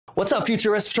What's up,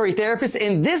 future respiratory therapists?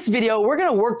 In this video, we're going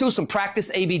to work through some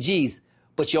practice ABGs,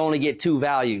 but you only get 2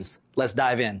 values. Let's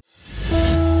dive in.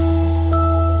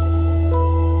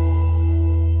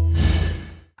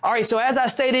 All right, so as I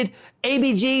stated,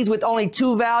 ABGs with only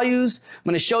 2 values. I'm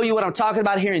going to show you what I'm talking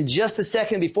about here in just a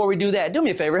second. Before we do that, do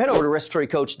me a favor, head over to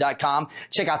respiratorycoach.com.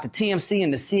 Check out the TMC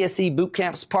and the CSE boot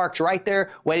camps parked right there,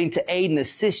 waiting to aid and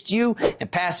assist you in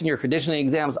passing your credentialing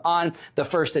exams on the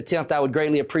first attempt. I would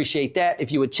greatly appreciate that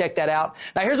if you would check that out.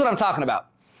 Now, here's what I'm talking about.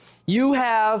 You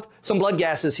have some blood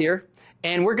gases here,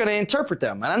 and we're going to interpret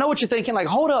them. And I know what you're thinking, like,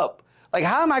 hold up. Like,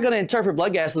 how am I going to interpret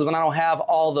blood gases when I don't have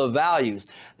all the values?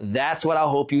 That's what I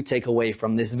hope you take away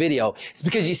from this video. It's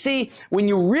because you see, when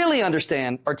you really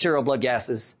understand arterial blood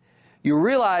gases, you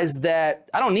realize that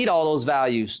I don't need all those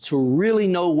values to really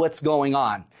know what's going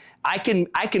on. I can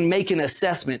make an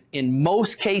assessment in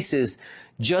most cases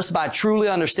just by truly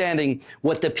understanding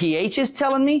what the pH is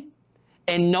telling me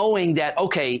and knowing that,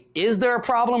 okay, is there a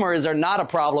problem or is there not a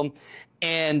problem?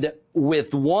 And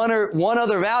with one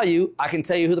other value, I can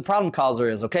tell you who the problem causer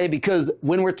is, okay? Because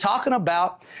when we're talking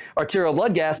about arterial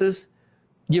blood gases,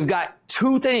 you've got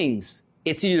 2 things.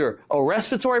 It's either a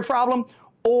respiratory problem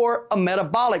or a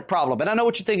metabolic problem. And I know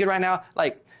what you're thinking right now,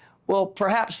 like, well,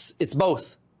 perhaps it's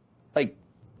both. Like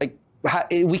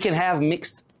we can have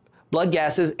mixed blood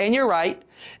gases, and you're right.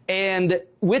 And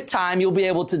with time, you'll be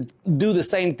able to do the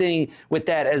same thing with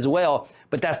that as well.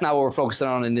 But that's not what we're focusing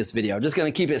on in this video. Just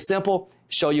going to keep it simple,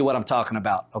 show you what I'm talking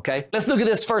about, okay? Let's look at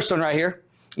this first one right here.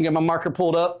 You get my marker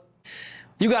pulled up.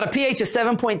 You got a pH of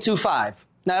 7.25. Now,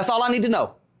 that's all I need to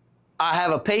know. I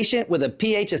have a patient with a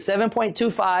pH of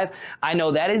 7.25. I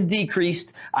know that is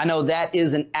decreased. I know that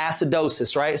is an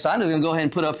acidosis, right? So I'm just going to go ahead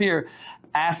and put up here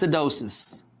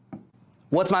acidosis.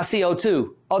 What's my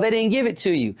CO2? Oh, they didn't give it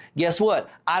to you. Guess what?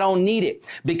 I don't need it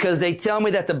because they tell me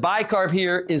that the bicarb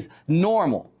here is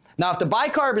normal. Now, if the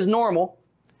bicarb is normal,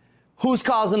 who's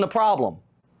causing the problem?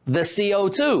 The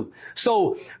CO2.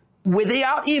 So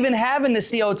without even having the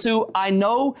CO2, I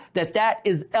know that that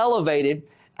is elevated,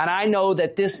 and I know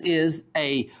that this is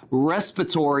a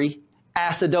respiratory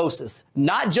acidosis.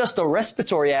 Not just a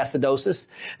respiratory acidosis.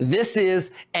 This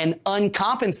is an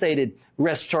uncompensated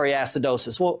respiratory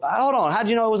acidosis. Well, hold on. How do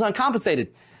you know it was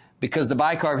uncompensated? Because the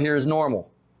bicarb here is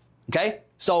normal. Okay?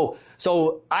 So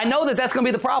I know that that's going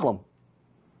to be the problem.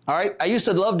 All right? I used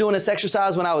to love doing this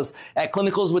exercise when I was at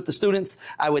clinicals with the students.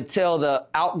 I would tell the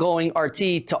outgoing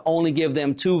RT to only give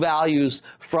them 2 values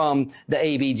from the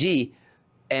ABG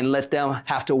and let them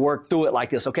have to work through it like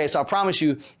this, okay? So I promise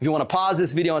you, if you want to pause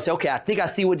this video and say, okay, I think I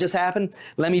see what just happened,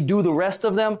 let me do the rest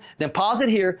of them, then pause it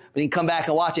here, but you can come back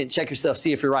and watch it and check yourself,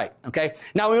 see if you're right, okay?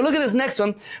 Now, when we look at this next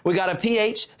one, we got a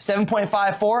pH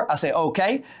 7.54. I say,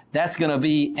 okay, that's going to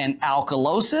be an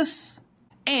alkalosis,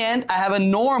 and I have a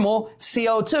normal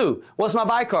CO2. What's my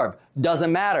bicarb? Doesn't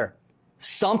matter.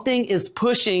 Something is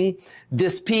pushing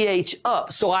this pH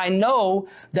up, so I know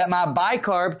that my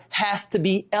bicarb has to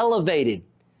be elevated.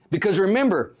 Because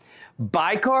remember,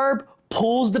 bicarb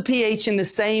pulls the pH in the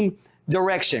same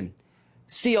direction.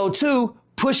 CO2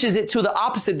 pushes it to the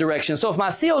opposite direction. So if my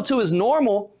CO2 is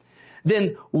normal,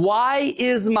 then why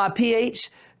is my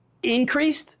pH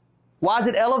increased? Why is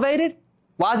it elevated?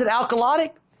 Why is it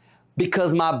alkalotic?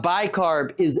 Because my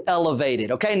bicarb is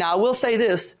elevated. Okay, now I will say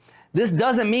this. This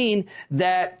doesn't mean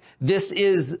that this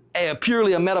is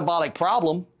purely a metabolic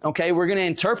problem. Okay, we're going to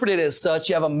interpret it as such.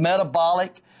 You have a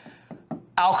metabolic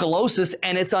alkalosis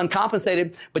and it's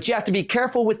uncompensated, but you have to be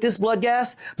careful with this blood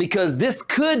gas because this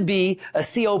could be a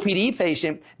COPD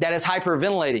patient that is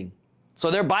hyperventilating. So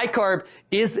their bicarb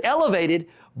is elevated,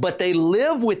 but they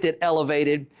live with it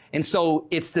elevated, and so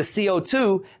it's the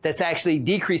CO2 that's actually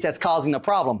decreased that's causing the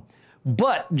problem.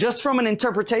 But just from an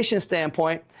interpretation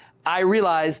standpoint, I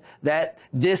realize that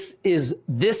this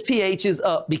pH is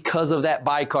up because of that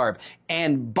bicarb.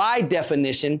 And by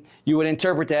definition, you would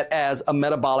interpret that as a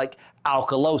metabolic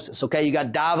alkalosis. Okay, you got to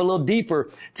dive a little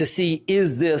deeper to see,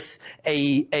 is this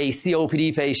a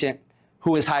COPD patient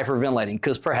who is hyperventilating?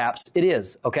 Because perhaps it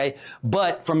is, okay?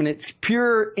 But from a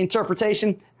pure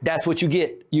interpretation, that's what you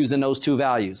get using those 2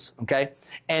 values, okay?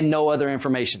 And no other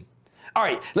information. All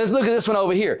right, let's look at this one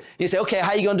over here. You say, okay, how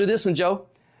are you going to do this one, Joe?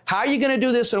 How are you going to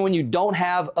do this one when you don't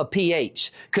have a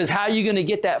pH? Because how are you going to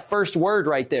get that first word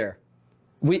right there?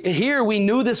 Here we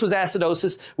knew this was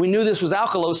acidosis. We knew this was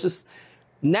alkalosis.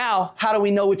 Now, how do we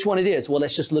know which one it is? Well,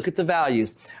 let's just look at the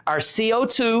values. Our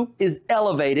CO2 is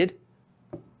elevated.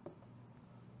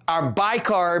 Our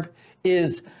bicarb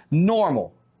is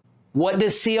normal. What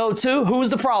does CO2? Who's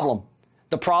the problem?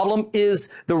 The problem is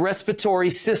the respiratory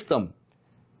system.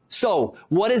 So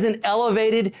what is an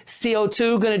elevated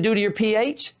CO2 going to do to your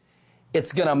pH?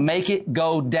 it's going to make it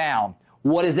go down.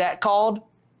 What is that called?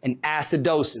 An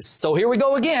acidosis. So here we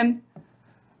go again.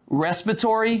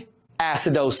 Respiratory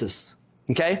acidosis.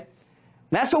 Okay?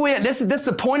 That's what this is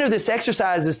the point of this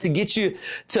exercise, is to get you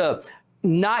to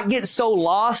not get so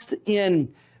lost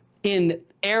in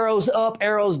arrows up,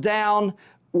 arrows down.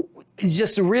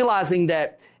 Just realizing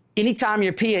that anytime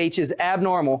your pH is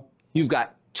abnormal, you've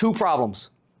got two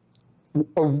problems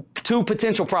or two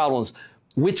potential problems.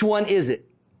 Which one is it?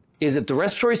 Is it the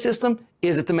respiratory system?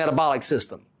 Is it the metabolic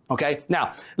system? Okay.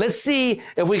 Now let's see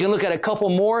if we can look at a couple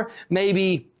more,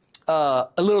 maybe a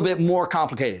little bit more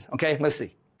complicated. Okay. Let's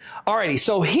see. Alrighty.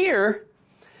 So here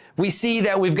we see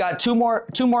that we've got two more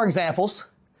examples.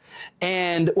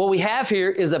 And what we have here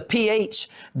is a pH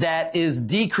that is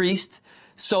decreased.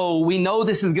 So we know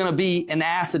this is going to be an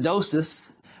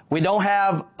acidosis. We don't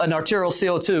have an arterial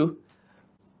CO2.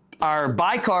 Our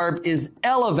bicarb is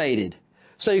elevated.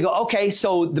 So you go, okay,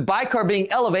 so the bicarb being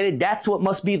elevated, that's what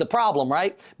must be the problem,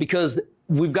 right? Because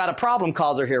we've got a problem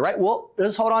causer here, right? Well,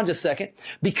 let's hold on just a second.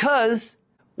 Because,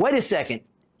 wait a second,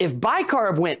 if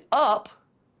bicarb went up,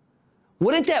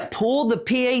 wouldn't that pull the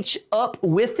pH up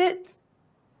with it?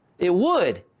 It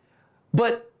would.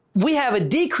 But we have a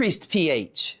decreased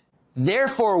pH.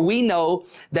 Therefore, we know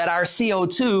that our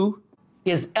CO2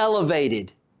 is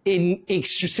elevated,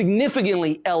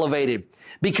 significantly elevated.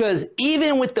 Because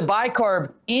even with the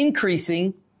bicarb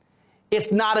increasing,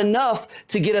 it's not enough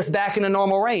to get us back in a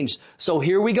normal range. So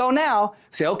here we go now.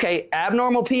 Say, okay,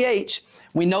 abnormal pH.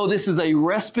 We know this is a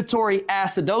respiratory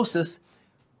acidosis,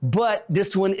 but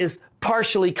this one is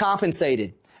partially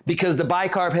compensated because the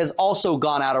bicarb has also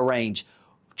gone out of range,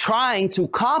 trying to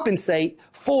compensate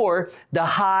for the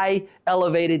high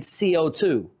elevated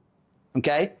CO2.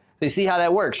 Okay? You see how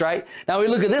that works, right? Now we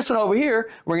look at this one over here,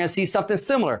 we're going to see something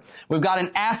similar. We've got an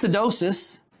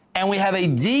acidosis and we have a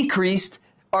decreased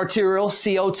arterial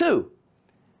CO2.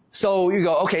 So you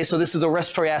go, okay, so this is a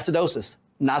respiratory acidosis.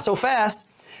 Not so fast,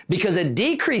 because a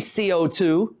decreased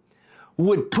CO2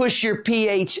 would push your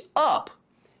pH up.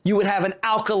 You would have an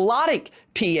alkalotic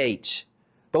pH,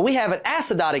 but we have an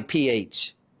acidotic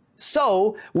pH.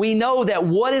 So we know that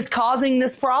what is causing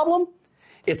this problem?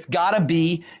 It's got to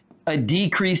be a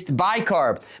decreased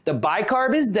bicarb. The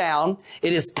bicarb is down,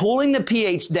 it is pulling the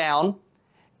pH down,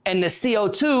 and the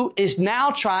CO2 is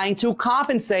now trying to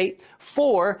compensate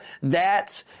for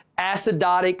that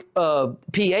acidotic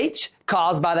pH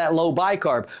caused by that low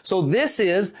bicarb. So this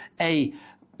is a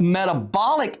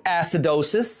metabolic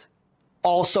acidosis,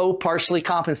 also partially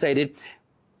compensated,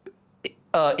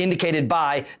 indicated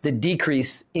by the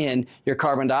decrease in your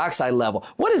carbon dioxide level.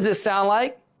 What does this sound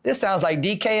like? This sounds like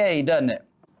DKA, doesn't it?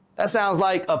 That sounds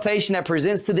like a patient that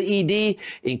presents to the ED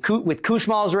with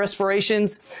Kussmaul's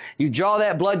respirations. You draw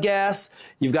that blood gas,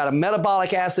 you've got a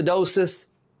metabolic acidosis,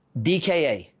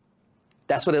 DKA.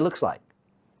 That's what it looks like.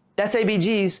 That's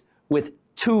ABGs with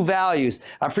two values.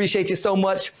 I appreciate you so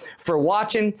much for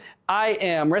watching. I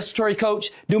am Respiratory Coach.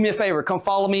 Do me a favor, come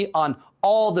follow me on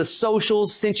all the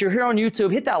socials. Since you're here on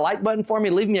YouTube, hit that like button for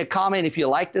me. Leave me a comment if you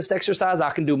like this exercise.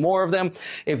 I can do more of them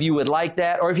if you would like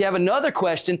that. Or if you have another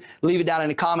question, leave it down in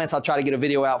the comments. I'll try to get a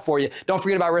video out for you. Don't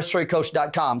forget about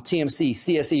respiratorycoach.com, TMC,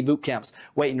 CSE boot camps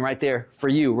waiting right there for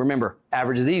you. Remember,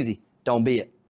 average is easy. Don't be it.